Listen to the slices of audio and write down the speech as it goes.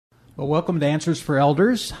Well, welcome to Answers for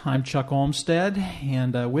Elders. I'm Chuck Olmstead,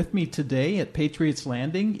 and with me today at Patriots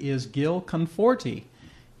Landing is Gil Conforti.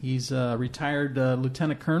 He's a retired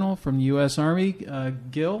lieutenant colonel from the U.S. Army.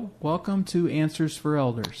 Gil, welcome to Answers for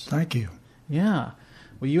Elders. Thank you. Yeah.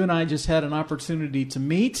 Well, you and I just had an opportunity to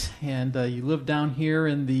meet, and you live down here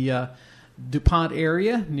in the DuPont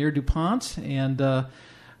area, near DuPont, and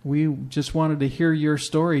we just wanted to hear your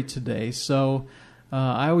story today. So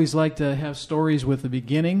I always like to have stories with a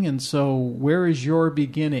beginning, and so where is your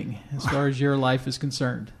beginning as far as your life is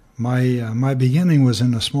concerned? My beginning was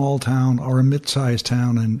in a small town, or a mid-sized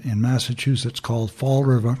town in Massachusetts called Fall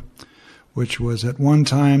River, which was at one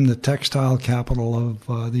time the textile capital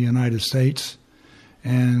of the United States,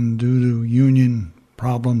 and due to union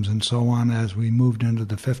problems and so on, as we moved into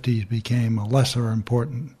the 50s, became a lesser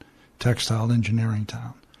important textile engineering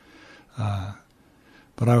town.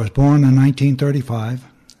 But I was born in 1935.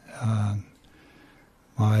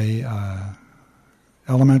 My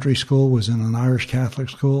elementary school was in an Irish Catholic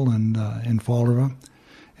school in Fall River,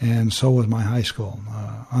 and so was my high school.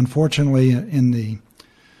 Unfortunately, in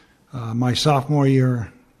my sophomore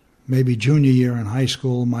year, maybe junior year in high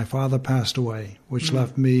school, my father passed away, which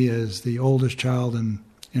left me as the oldest child in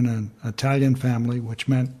an Italian family, which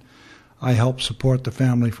meant I helped support the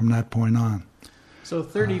family from that point on. So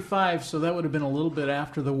 35, so that would have been a little bit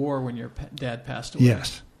after the war when your dad passed away.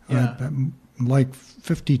 Yes. Yeah. Like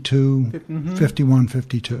 52, 51,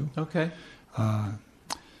 52. Okay.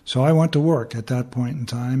 So I went to work at that point in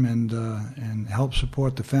time and helped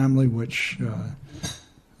support the family, which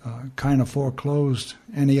kind of foreclosed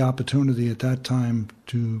any opportunity at that time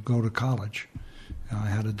to go to college. I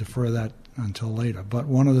had to defer that until later. But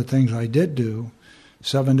one of the things I did do,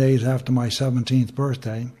 7 days after my 17th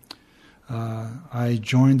birthday, I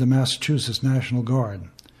joined the Massachusetts National Guard,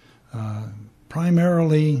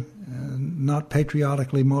 primarily not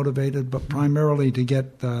patriotically motivated, but primarily to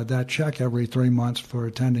get that check every 3 months for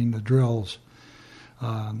attending the drills.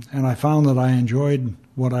 And I found that I enjoyed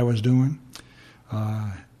what I was doing,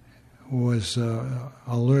 was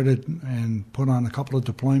alerted and put on a couple of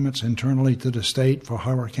deployments internally to the state for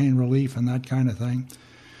hurricane relief and that kind of thing,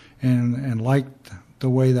 and liked the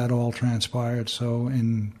way that all transpired. So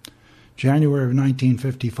in January of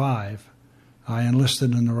 1955, I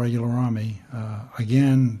enlisted in the regular army.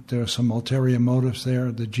 Again, there are some ulterior motives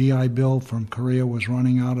there. The GI Bill from Korea was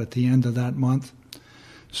running out at the end of that month.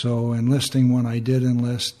 So enlisting when I did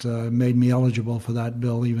enlist made me eligible for that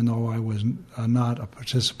bill, even though I was not a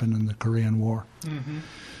participant in the Korean War.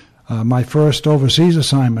 Mm-hmm. My first overseas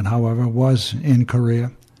assignment, however, was in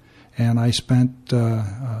Korea, and I spent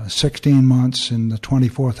 16 months in the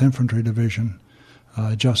 24th Infantry Division,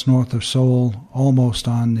 just north of Seoul, almost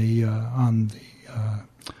on the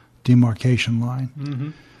demarcation line.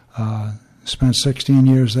 Mm-hmm. Spent 16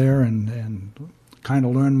 years there and kind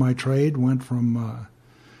of learned my trade. Went from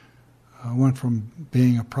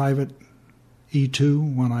being a private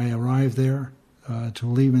E2 when I arrived there to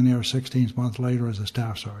leaving there 16 months later as a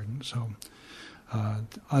staff sergeant. So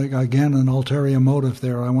again, an ulterior motive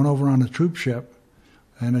there. I went over on a troop ship,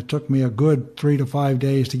 and it took me a good 3 to 5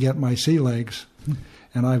 days to get my sea legs.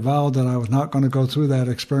 And I vowed that I was not going to go through that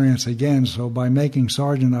experience again. So by making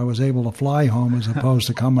sergeant, I was able to fly home as opposed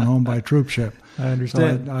to coming home by troop ship. I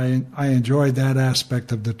understand. So I enjoyed that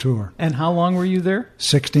aspect of the tour. And how long were you there?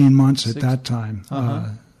 16 months at that time. Uh-huh.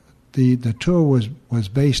 The tour was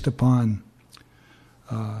based upon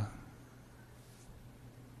the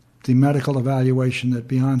medical evaluation that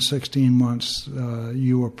beyond 16 months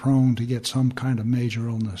you were prone to get some kind of major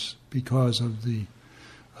illness because of the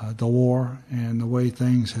war and the way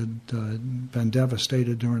things had been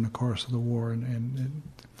devastated during the course of the war. And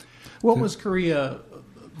what was Korea,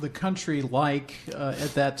 the country, like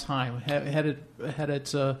at that time? Had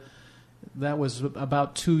it that was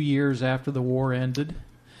about 2 years after the war ended.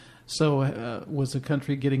 So was the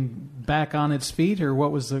country getting back on its feet, or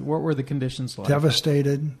what were the conditions like?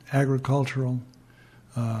 Devastated, agricultural,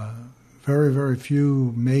 very, very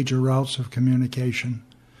few major routes of communication.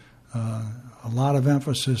 A lot of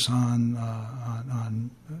emphasis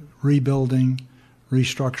on rebuilding,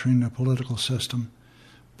 restructuring the political system,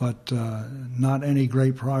 but not any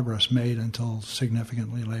great progress made until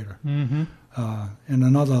significantly later. Mm-hmm. In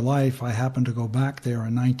another life, I happened to go back there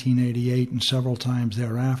in 1988 and several times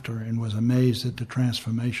thereafter, and was amazed at the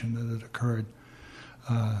transformation that had occurred.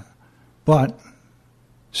 But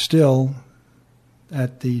still,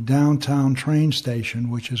 at the downtown train station,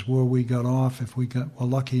 which is where we got off if we were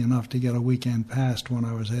lucky enough to get a weekend pass when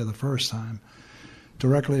I was there the first time.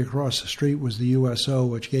 Directly across the street was the USO,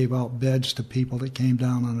 which gave out beds to people that came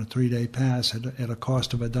down on a 3-day pass at a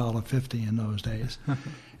cost of $1.50 in those days.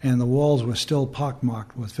 And the walls were still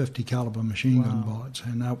pockmarked with 50 caliber machine gun Wow. bullets,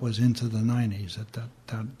 and that was into the 90s that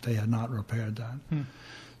they had not repaired that. Hmm.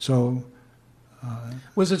 So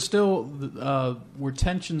Was it still, were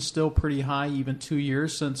tensions still pretty high even 2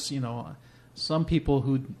 years since, some people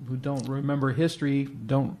who don't remember history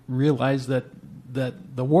don't realize that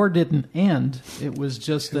the war didn't end. It was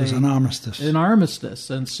just it was an armistice. An armistice.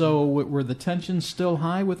 And so were the tensions still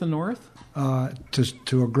high with the North?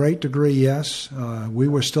 To a great degree, yes. We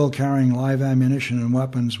were still carrying live ammunition and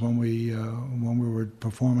weapons when we were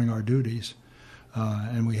performing our duties,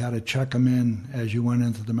 and we had to check them in as you went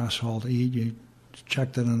into the mess hall to eat. You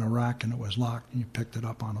checked it in a rack and it was locked, and you picked it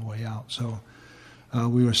up on the way out. So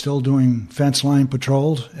we were still doing fence line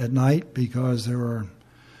patrols at night because there were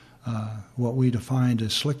what we defined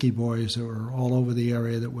as slicky boys that were all over the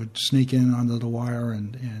area that would sneak in under the wire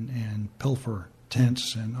and pilfer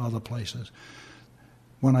tents and other places.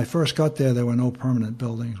 When I first got there were no permanent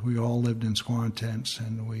buildings. We all lived in squat tents,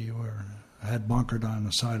 and we had bunkered on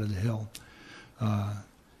the side of the hill.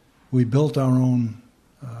 We built our own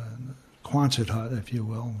Quonset hut, if you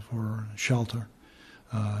will, for shelter.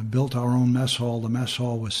 Built our own mess hall. The mess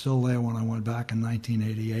hall was still there when I went back in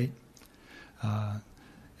 1988.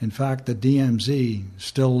 In fact, the DMZ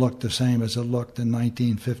still looked the same as it looked in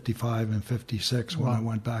 1955 and 56 when Wow. I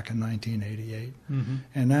went back in 1988. Mm-hmm.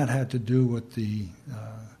 And that had to do with the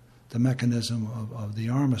mechanism of the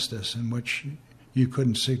armistice, in which you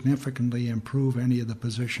couldn't significantly improve any of the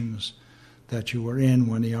positions that you were in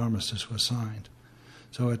when the armistice was signed.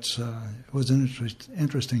 So it was an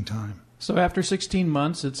interesting time. So after 16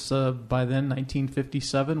 months, it's by then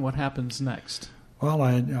 1957. What happens next? Well,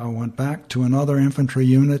 I went back to another infantry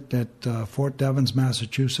unit at Fort Devens,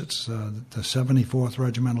 Massachusetts, the 74th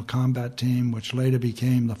Regimental Combat Team, which later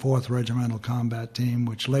became the 4th Regimental Combat Team,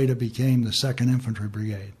 which later became the 2nd Infantry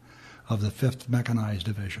Brigade of the 5th Mechanized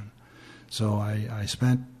Division. So I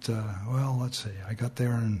spent, I got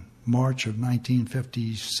there in March of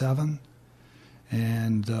 1957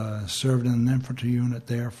 and served in an infantry unit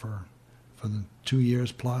there for the 2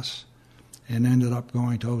 years plus, and ended up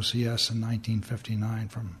going to OCS in 1959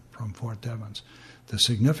 from Fort Devens. The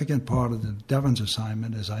significant part of the Devens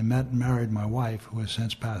assignment is I met and married my wife, who has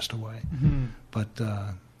since passed away. Mm-hmm. But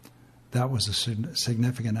that was a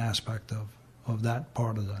significant aspect of that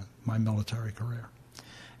part of my military career.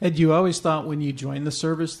 Had you always thought when you joined the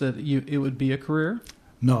service that it would be a career?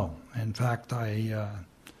 No. In fact, I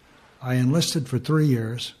enlisted for 3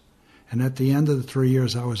 years, and at the end of the 3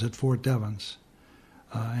 years I was at Fort Devens.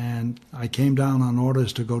 And I came down on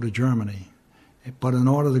orders to go to Germany. But in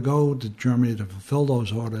order to go to Germany to fulfill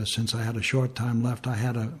those orders, since I had a short time left, I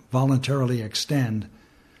had to voluntarily extend,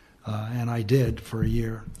 and I did for a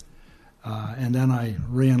year. And then I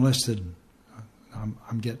re-enlisted.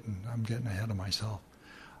 I'm getting ahead of myself.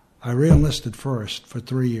 I re-enlisted first for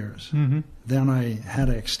 3 years. Mm-hmm. Then I had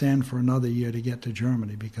to extend for another year to get to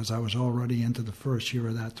Germany because I was already into the first year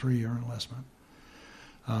of that 3-year enlistment.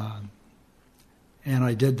 And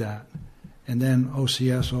I did that. And then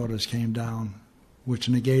OCS orders came down, which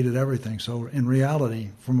negated everything. So in reality,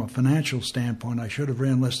 from a financial standpoint, I should have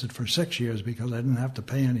re-enlisted for 6 years because I didn't have to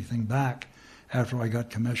pay anything back after I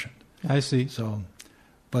got commissioned. I see. So,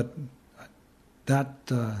 but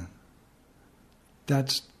that's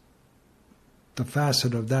the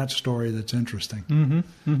facet of that story that's interesting. Mm-hmm.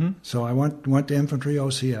 Mm-hmm. So I went to infantry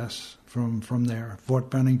OCS from there,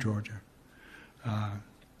 Fort Benning, Georgia.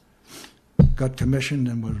 Got commissioned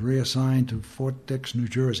and was reassigned to Fort Dix, New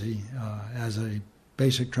Jersey, as a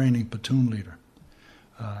basic training platoon leader.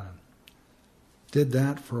 Did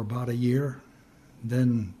that for about a year,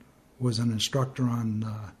 then was an instructor on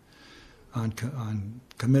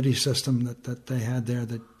committee system that they had there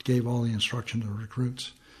that gave all the instruction to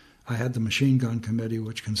recruits. I had the machine gun committee,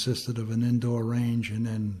 which consisted of an indoor range and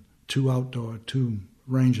then two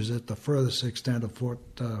ranges at the furthest extent of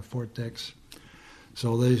Fort Dix.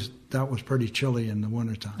 So that was pretty chilly in the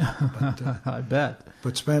wintertime. But, I bet.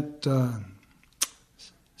 But spent the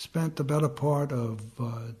better part of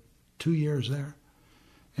 2 years there.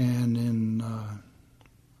 And in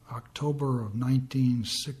October of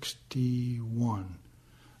 1961,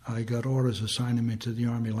 I got orders assigning me to the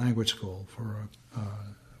Army Language School for a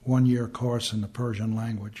 1-year course in the Persian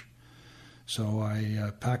language. So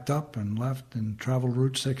I packed up and left and traveled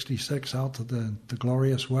Route 66 out to the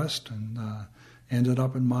glorious West and ended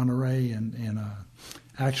up in Monterey. And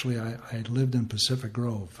actually, I lived in Pacific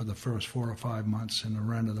Grove for the first 4 or 5 months in a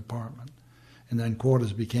rented apartment. And then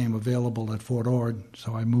quarters became available at Fort Ord,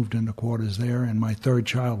 so I moved into quarters there, and my third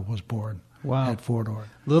child was born Wow. at Fort Ord.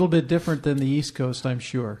 A little bit different than the East Coast, I'm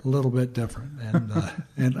sure. A little bit different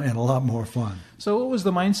and a lot more fun. So what was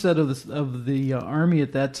the mindset of the Army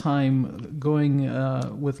at that time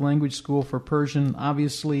going with language school for Persian?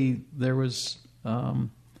 Obviously, there was...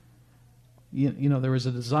 there was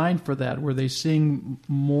a design for that. Were they seeing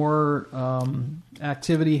more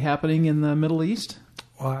activity happening in the Middle East?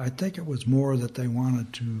 Well, I think it was more that they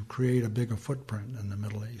wanted to create a bigger footprint in the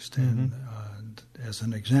Middle East. And as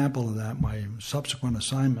an example of that, my subsequent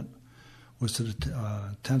assignment was to the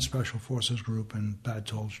 10th Special Forces Group in Bad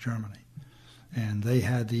Tolz, Germany. And they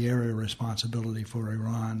had the area responsibility for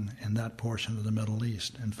Iran and that portion of the Middle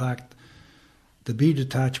East. In fact, the B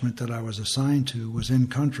detachment that I was assigned to was in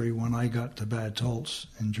country when I got to Bad Tolz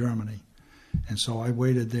in Germany. And so I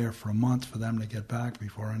waited there for a month for them to get back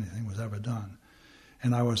before anything was ever done.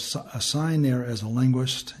 And I was assigned there as a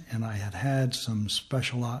linguist, and I had some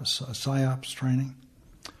special PSYOPs training.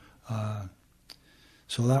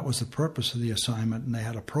 So that was the purpose of the assignment, and they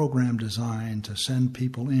had a program designed to send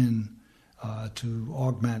people in to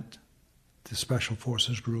augment the Special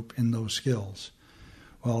Forces Group in those skills.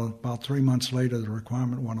 Well, about 3 months later, the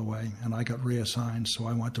requirement went away, and I got reassigned, so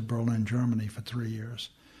I went to Berlin, Germany for 3 years,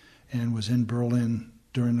 and was in Berlin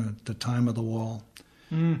during the time of the wall,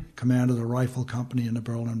 commanded the rifle company in the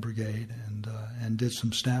Berlin Brigade, and did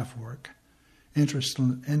some staff work.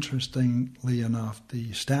 Interestingly enough,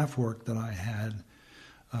 the staff work that I had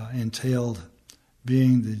entailed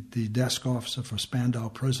being the desk officer for Spandau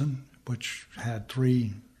Prison, which had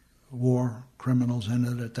 3 war criminals in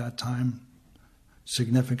it at that time,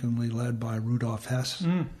 significantly led by Rudolf Hess,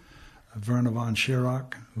 Werner von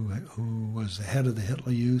Schirach, who was the head of the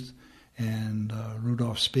Hitler Youth, and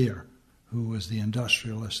Rudolf Speer, who was the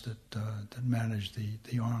industrialist that managed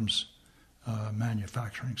the arms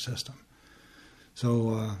manufacturing system.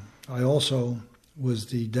 So I also was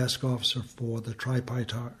the desk officer for the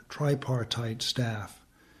tripartite staff,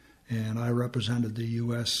 and I represented the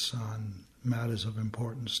U.S. on matters of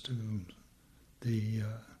importance to the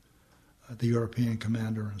European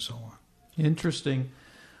commander and so on. Interesting.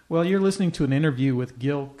 Well, you're listening to an interview with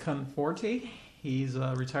Gil Conforti. He's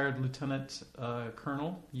a retired lieutenant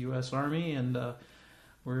colonel, U.S. Army, and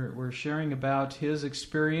we're sharing about his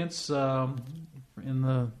experience in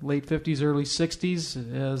the late 50s, early 60s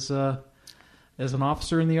as an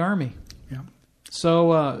officer in the Army. Yeah.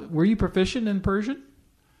 So were you proficient in Persian?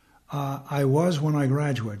 I was when I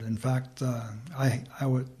graduated. In fact,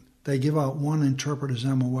 they give out one interpreter's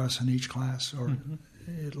MOS in each class, or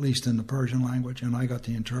at least in the Persian language, and I got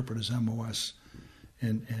the interpreter's MOS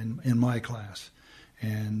in my class.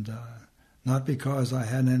 And not because I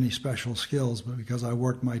had any special skills, but because I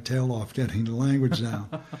worked my tail off getting the language down.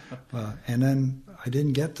 And then I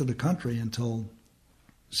didn't get to the country until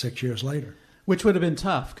 6 years later. Which would have been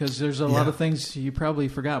tough, because there's a lot of things you probably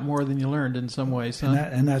forgot more than you learned in some ways. Huh?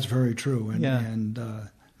 And that's very true. And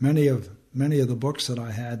many of the books that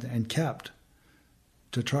I had and kept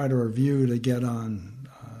to try to review to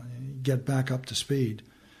get back up to speed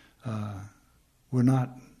were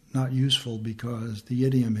not useful because the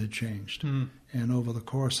idiom had changed. And over the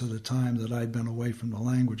course of the time that I'd been away from the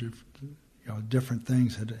language, different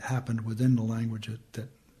things had happened within the language that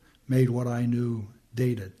made what I knew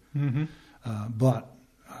dated. But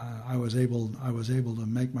I was able to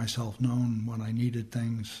make myself known when I needed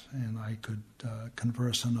things, and I could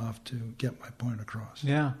converse enough to get my point across.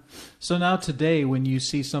 Yeah. So now today, when you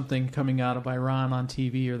see something coming out of Iran on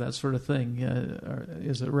TV or that sort of thing,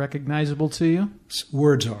 is it recognizable to you?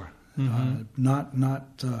 Words are not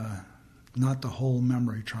the whole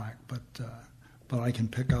memory track, but I can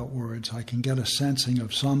pick out words. I can get a sensing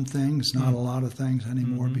of some things, not a lot of things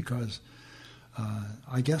anymore, because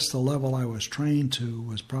I guess the level I was trained to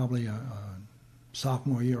was probably a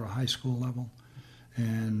sophomore year of high school level,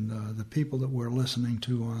 and the people that we're listening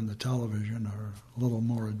to on the television are a little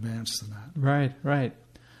more advanced than that. Right.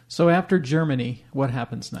 So after Germany, what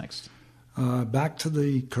happens next? Back to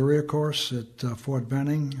the career course at Fort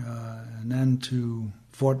Benning, and then to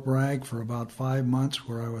Fort Bragg for about 5 months,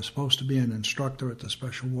 where I was supposed to be an instructor at the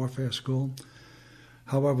Special Warfare School.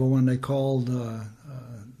 However, when they called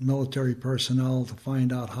military personnel to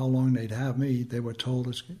find out how long they'd have me, they were told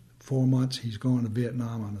it's 4 months, he's going to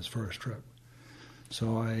Vietnam on his first trip.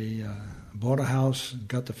 So I bought a house,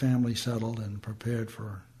 got the family settled, and prepared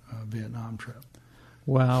for a Vietnam trip.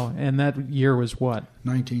 Wow, and that year was what?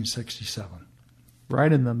 1967.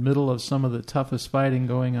 Right in the middle of some of the toughest fighting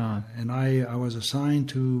going on. And I was assigned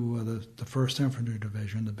to the 1st Infantry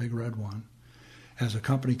Division, the Big Red One, as a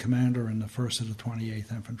company commander in the 1st of the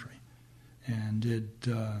 28th Infantry, and did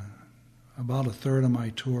about a third of my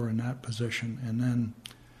tour in that position. And then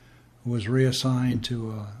was reassigned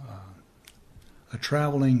to a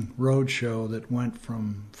traveling road show that went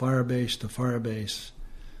from firebase to firebase,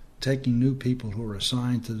 taking new people who were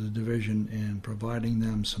assigned to the division and providing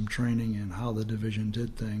them some training in how the division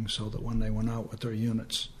did things, so that when they went out with their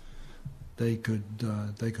units, they could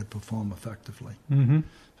perform effectively. Mm-hmm.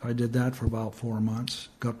 So I did that for about 4 months.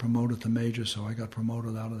 Got promoted to major, so I got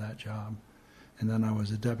promoted out of that job, and then I was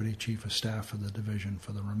the deputy chief of staff for the division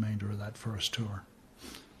for the remainder of that first tour.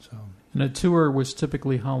 So. And a tour was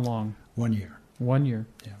typically how long? 1 year. 1 year.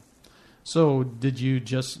 Yeah. So did you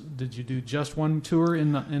do just one tour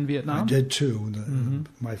in Vietnam? I did two. Mm-hmm.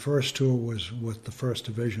 My first tour was with the 1st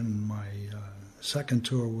Division. My second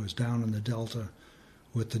tour was down in the Delta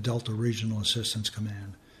with the Delta Regional Assistance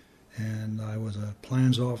Command. And I was a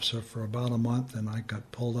plans officer for about a month, and I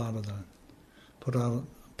got pulled out of the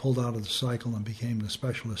cycle and became the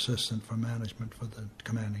special assistant for management for the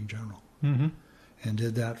commanding general. Mm-hmm. And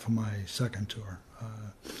did that for my second tour.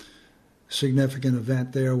 Significant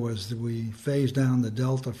event there was that we phased down the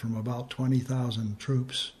Delta from about 20,000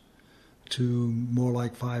 troops to more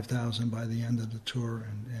like 5,000 by the end of the tour,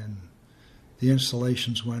 and the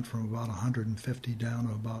installations went from about 150 down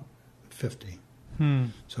to about 50.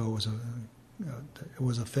 So it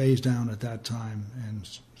was a phase down at that time, and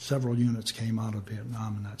several units came out of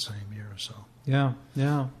Vietnam in that same year or so. Yeah,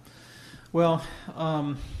 yeah. Well,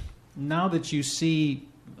 now that you see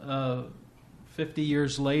 50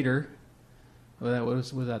 years later, well, that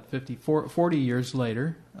was that 40 years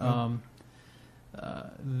later,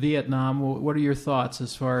 Vietnam, what are your thoughts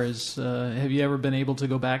as far as, have you ever been able to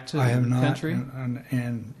go back to I have the not, country?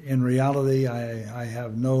 and in reality, I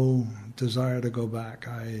have no desire to go back.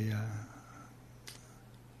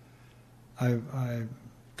 I've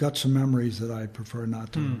got some memories that I prefer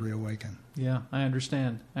not to reawaken. Yeah, I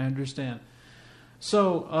understand.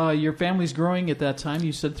 So your family's growing at that time.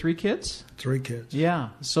 You said 3 kids? 3 kids. Yeah.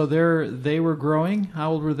 So they were growing.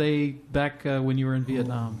 How old were they back when you were in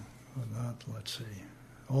Vietnam? Let's see.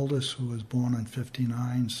 Oldest was born in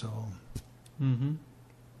 59, so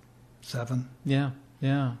 7. Yeah.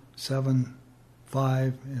 7,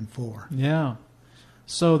 5, and 4. Yeah.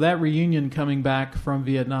 So that reunion coming back from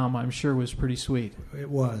Vietnam, I'm sure, was pretty sweet. It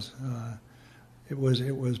was. It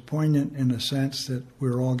was poignant in the sense that we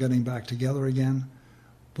were all getting back together again,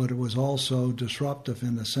 but it was also disruptive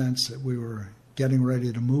in the sense that we were getting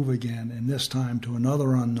ready to move again, and this time to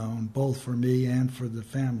another unknown, both for me and for the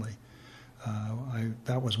family.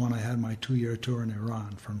 That was when I had my 2-year tour in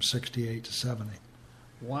Iran from 68 to 70.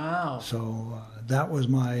 Wow. So that was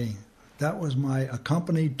my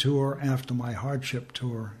accompanied tour after my hardship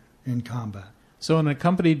tour in combat. So an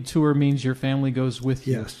accompanied tour means your family goes with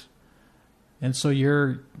you. Yes. And so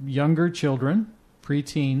your younger children,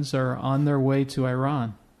 preteens, are on their way to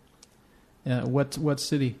Iran. What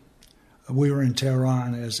city? We were in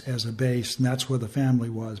Tehran as a base, and that's where the family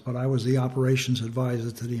was. But I was the operations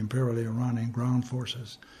advisor to the Imperial Iranian Ground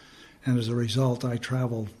Forces. And as a result, I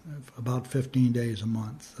traveled about 15 days a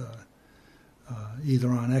month, either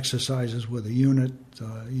on exercises with a unit,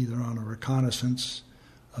 either on a reconnaissance,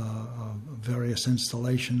 various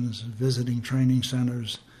installations, visiting training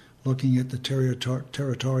centers, looking at the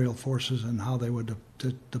territorial forces and how they were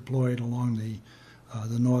deployed along the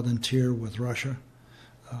northern tier with Russia.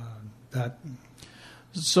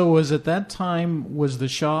 So was at that time, was the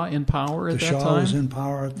Shah in power at that time? The Shah was in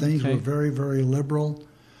power. Things were very, very liberal.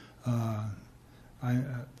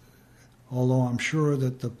 Although I'm sure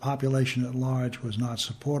that the population at large was not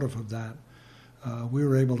supportive of that, we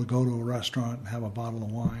were able to go to a restaurant and have a bottle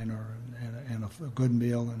of wine and a good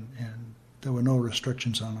meal, and there were no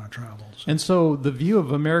restrictions on our travels. And so the view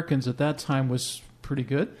of Americans at that time was pretty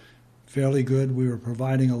good? Fairly good. We were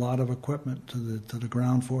providing a lot of equipment to the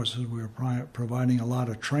ground forces. We were providing a lot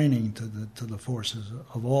of training to the forces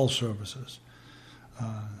of all services.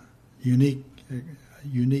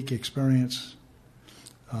 Unique experience.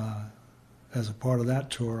 As a part of that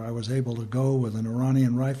tour, I was able to go with an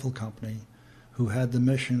Iranian rifle company who had the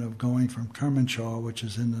mission of going from Kermanshah, which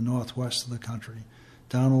is in the northwest of the country,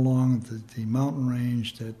 down along the mountain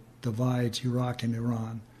range that divides Iraq and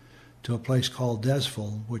Iran, to a place called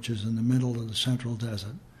Desful, which is in the middle of the central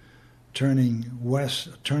desert, turning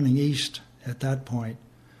east at that point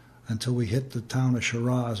until we hit the town of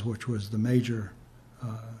Shiraz, which was the major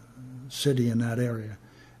city in that area,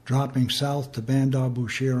 dropping south to Bandar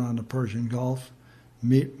Bushir on the Persian Gulf,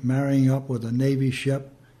 marrying up with a Navy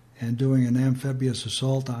ship, and doing an amphibious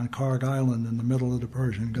assault on Karg Island in the middle of the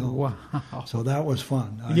Persian Gulf. Wow. So that was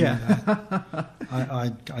fun.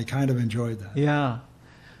 I kind of enjoyed that. Yeah.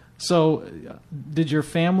 So, did your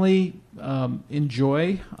family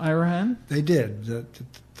enjoy Iran? They did.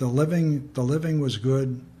 The living was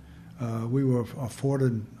good. We were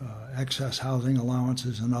afforded excess housing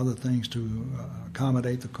allowances and other things to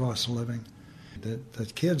accommodate the cost of living. The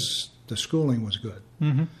kids, the schooling was good.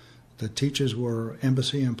 Mm-hmm. The teachers were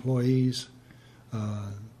embassy employees.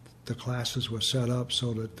 The classes were set up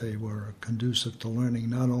so that they were conducive to learning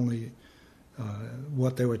not only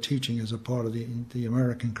what they were teaching as a part of the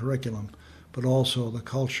American curriculum, but also the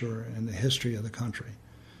culture and the history of the country.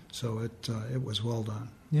 So it was well done.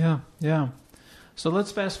 Yeah. So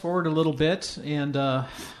let's fast forward a little bit. And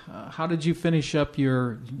how did you finish up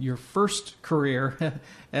your first career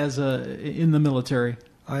as in the military?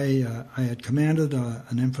 I had commanded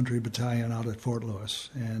an infantry battalion out at Fort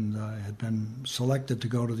Lewis, and I had been selected to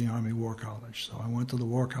go to the Army War College. So I went to the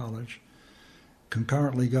War College,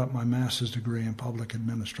 concurrently got my master's degree in public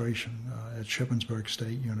administration at Shippensburg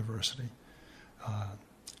State University.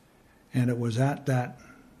 And it was at that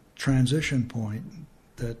transition point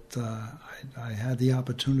that I had the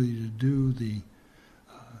opportunity to do the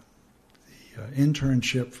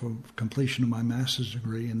internship for completion of my master's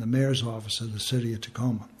degree in the mayor's office of the city of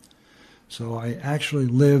Tacoma. So I actually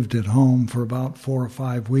lived at home for about 4 or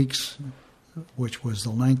 5 weeks, which was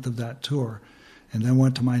the length of that tour, and then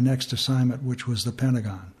went to my next assignment, which was the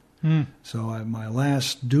Pentagon. So my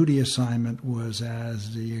last duty assignment was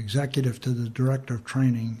as the executive to the director of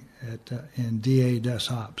training in DA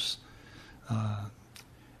Des Ops.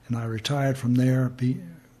 And I retired from there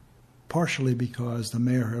partially because the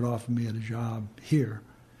mayor had offered me a job here.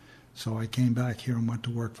 So I came back here and went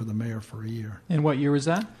to work for the mayor for a year. And what year was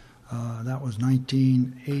that? That was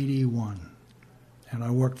 1981. And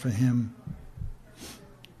I worked for him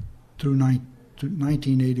through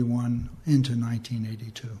 1981 into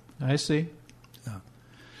 1982. I see. Yeah.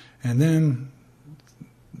 And then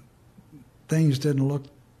things didn't look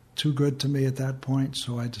too good to me at that point,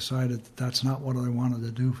 so I decided that's not what I wanted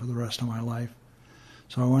to do for the rest of my life.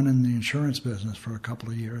 So I went in the insurance business for a couple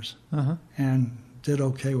of years and did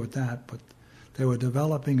okay with that, but they were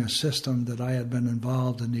developing a system that I had been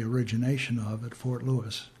involved in the origination of at Fort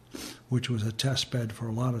Lewis, which was a test bed for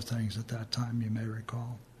a lot of things at that time, you may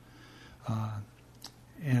recall.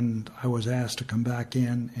 And I was asked to come back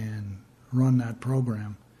in and run that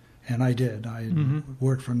program, and I did. I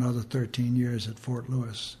worked for another 13 years at Fort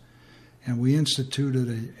Lewis, and we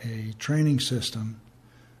instituted a training system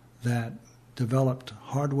that developed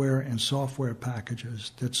hardware and software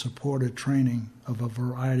packages that supported training of a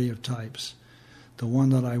variety of types. The one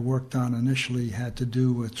that I worked on initially had to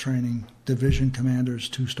do with training division commanders,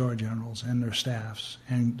 2-star generals, and their staffs,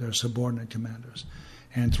 and their subordinate commanders,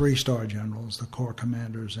 and 3-star generals, the corps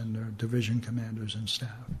commanders, and their division commanders and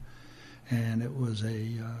staff. And it was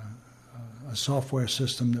a software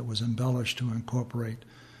system that was embellished to incorporate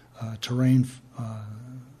terrain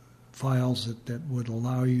files that would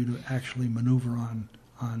allow you to actually maneuver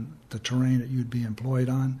on the terrain that you'd be employed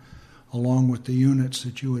on, along with the units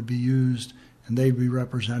that you would be used, and they'd be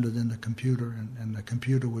represented in the computer, and the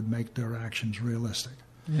computer would make their actions realistic.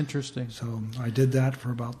 Interesting. So I did that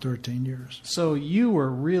for about 13 years. So you were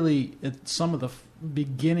really at some of the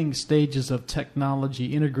beginning stages of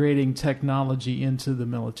technology, integrating technology into the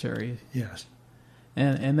military. Yes.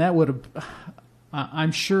 And that would have,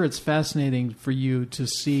 I'm sure it's fascinating for you to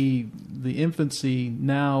see the infancy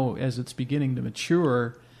now as it's beginning to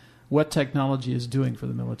mature, what technology is doing for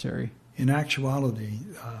the military. In actuality,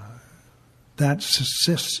 that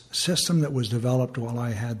system that was developed while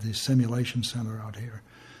I had the simulation center out here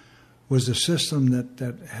was a system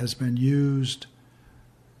that has been used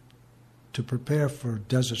to prepare for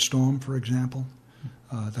Desert Storm, for example.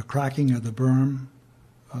 The cracking of the berm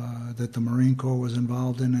that the Marine Corps was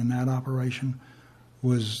involved in that operation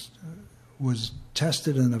was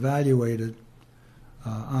tested and evaluated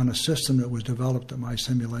on a system that was developed at my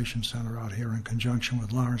simulation center out here in conjunction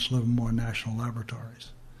with Lawrence Livermore National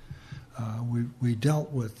Laboratories. We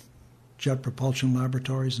dealt with Jet Propulsion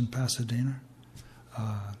Laboratories in Pasadena.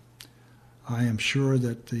 I am sure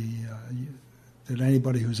that that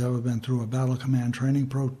anybody who's ever been through a Battle Command training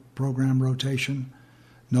program rotation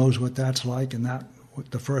knows what that's like, and that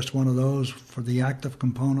the first one of those for the active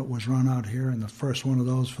component was run out here, and the first one of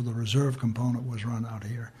those for the reserve component was run out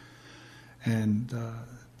here. And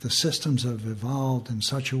the systems have evolved in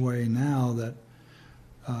such a way now that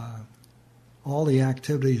all the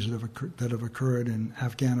activities that have occurred in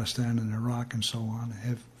Afghanistan and Iraq and so on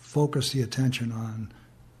have focused the attention on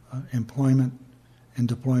employment and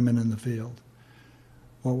deployment in the field.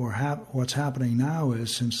 What's happening now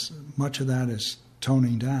is, since much of that is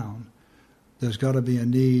toning down, there's got to be a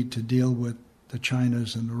need to deal with the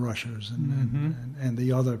Chinas and the Russias and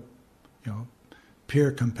the other,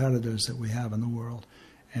 peer competitors that we have in the world.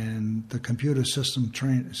 And the computer system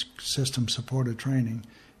supported training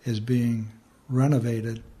is being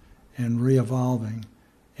renovated and re-evolving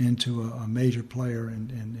into a major player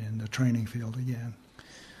in the training field again.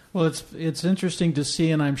 Well, it's interesting to see,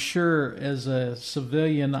 and I'm sure as a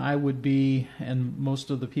civilian I would be, and most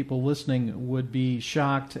of the people listening would be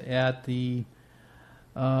shocked at the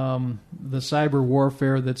cyber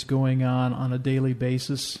warfare that's going on a daily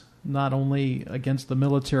basis, not only against the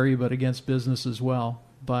military but against business as well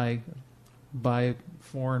by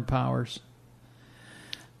foreign powers.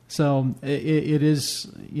 So it is,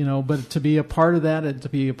 but to be a part of that and to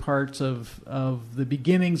be a part of the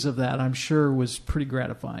beginnings of that, I'm sure was pretty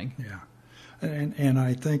gratifying. Yeah, and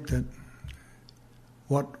I think that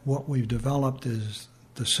what we've developed is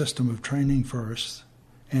the system of training first,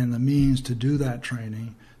 and the means to do that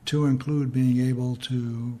training, to include being able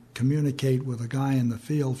to communicate with a guy in the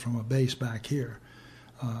field from a base back here,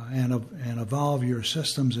 and evolve your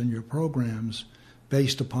systems and your programs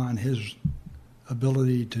based upon his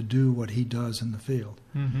ability to do what he does in the field,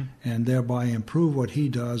 and thereby improve what he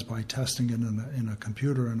does by testing it in a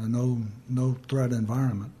computer in a no threat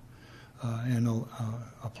environment, and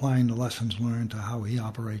applying the lessons learned to how he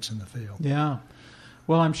operates in the field. Yeah.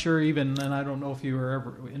 Well, I'm sure and I don't know if you were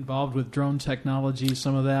ever involved with drone technology,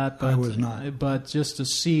 some of that. But, I was not. But just to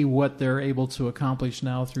see what they're able to accomplish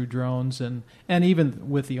now through drones, and even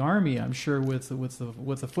with the Army, I'm sure with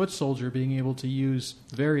the foot soldier being able to use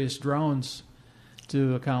various drones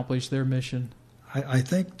to accomplish their mission. I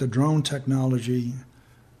think the drone technology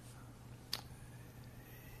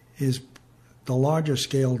is the larger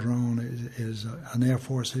scale drone is an Air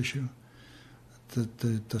Force issue.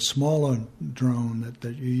 The smaller drone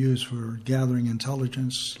that you use for gathering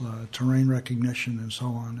intelligence, terrain recognition, and so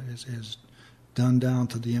on is done down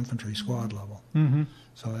to the infantry squad level. Mm-hmm.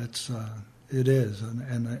 So it is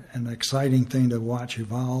an exciting thing to watch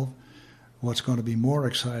evolve. What's going to be more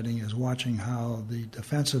exciting is watching how the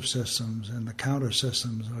defensive systems and the counter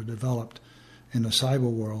systems are developed in the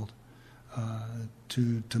cyber world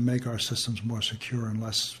to make our systems more secure and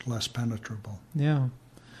less penetrable. Yeah.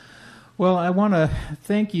 Well, I want to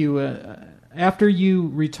thank you. After you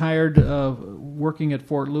retired working at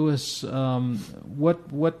Fort Lewis, what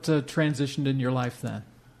transitioned in your life then?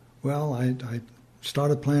 Well, I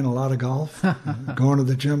started playing a lot of golf, going to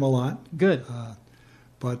the gym a lot. Good.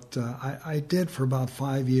 But I did for about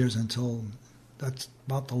 5 years until that's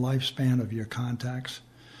about the lifespan of your contacts.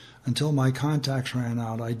 Until my contacts ran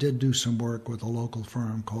out, I did do some work with a local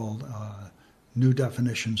firm called New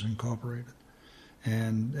Definitions Incorporated.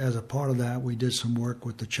 And as a part of that, we did some work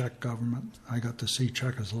with the Czech government. I got to see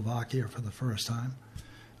Czechoslovakia for the first time,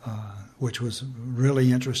 which was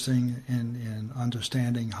really interesting in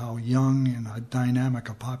understanding how young and a dynamic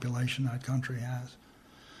a population that country has.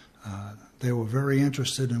 They were very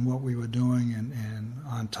interested in what we were doing and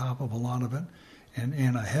on top of a lot of it,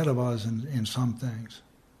 and ahead of us in some things.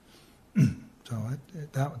 So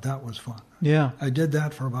that was fun. Yeah. I did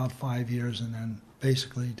that for about 5 years, and then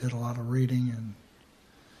basically did a lot of reading and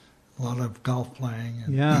a lot of golf playing.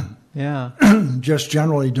 And yeah. Just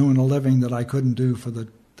generally doing a living that I couldn't do for the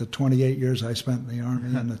 28 years I spent in the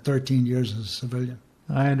Army and the 13 years as a civilian.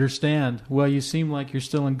 I understand. Well, you seem like you're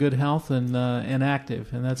still in good health and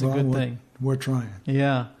active, and that's a good thing. We're trying.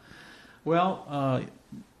 Yeah. Well,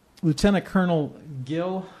 Lieutenant Colonel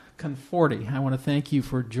Gil Conforti, I want to thank you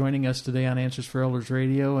for joining us today on Answers for Elders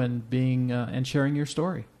Radio and being and sharing your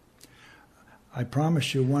story. I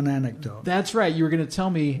promised you one anecdote. That's right. You were going to tell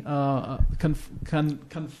me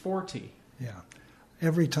Conforti. Yeah.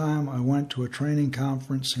 Every time I went to a training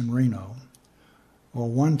conference in Reno, or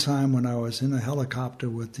one time when I was in a helicopter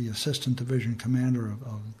with the assistant division commander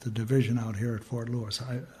of the division out here at Fort Lewis,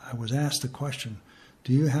 I was asked the question,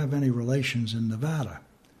 do you have any relations in Nevada?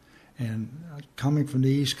 And coming from the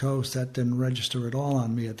East Coast, that didn't register at all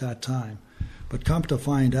on me at that time. But come to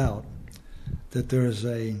find out that there's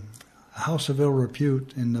a house of ill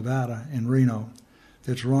repute in Nevada, in Reno,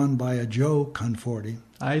 that's run by a Joe Conforti.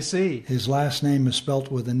 I see. His last name is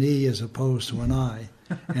spelt with an E as opposed to an I.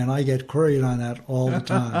 And I get queried on that all the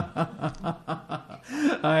time.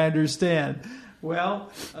 I understand.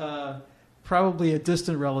 Well, probably a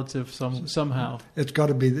distant relative somehow. It's got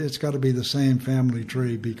to be the same family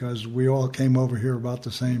tree because we all came over here about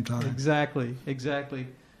the same time. Exactly.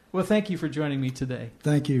 Well, thank you for joining me today.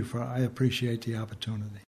 Thank you. I appreciate the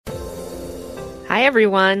opportunity. Hi,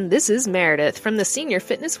 everyone. This is Meredith from the Senior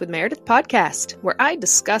Fitness with Meredith podcast, where I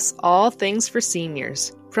discuss all things for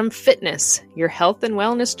seniors. From fitness, your health and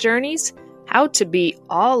wellness journeys, how to be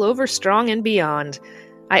all over strong and beyond.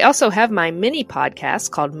 I also have my mini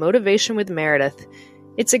podcast called Motivation with Meredith.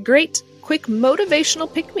 It's a great, quick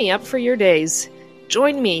motivational pick-me-up for your days.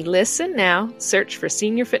 Join me, listen now, search for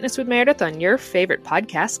Senior Fitness with Meredith on your favorite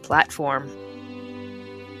podcast platform.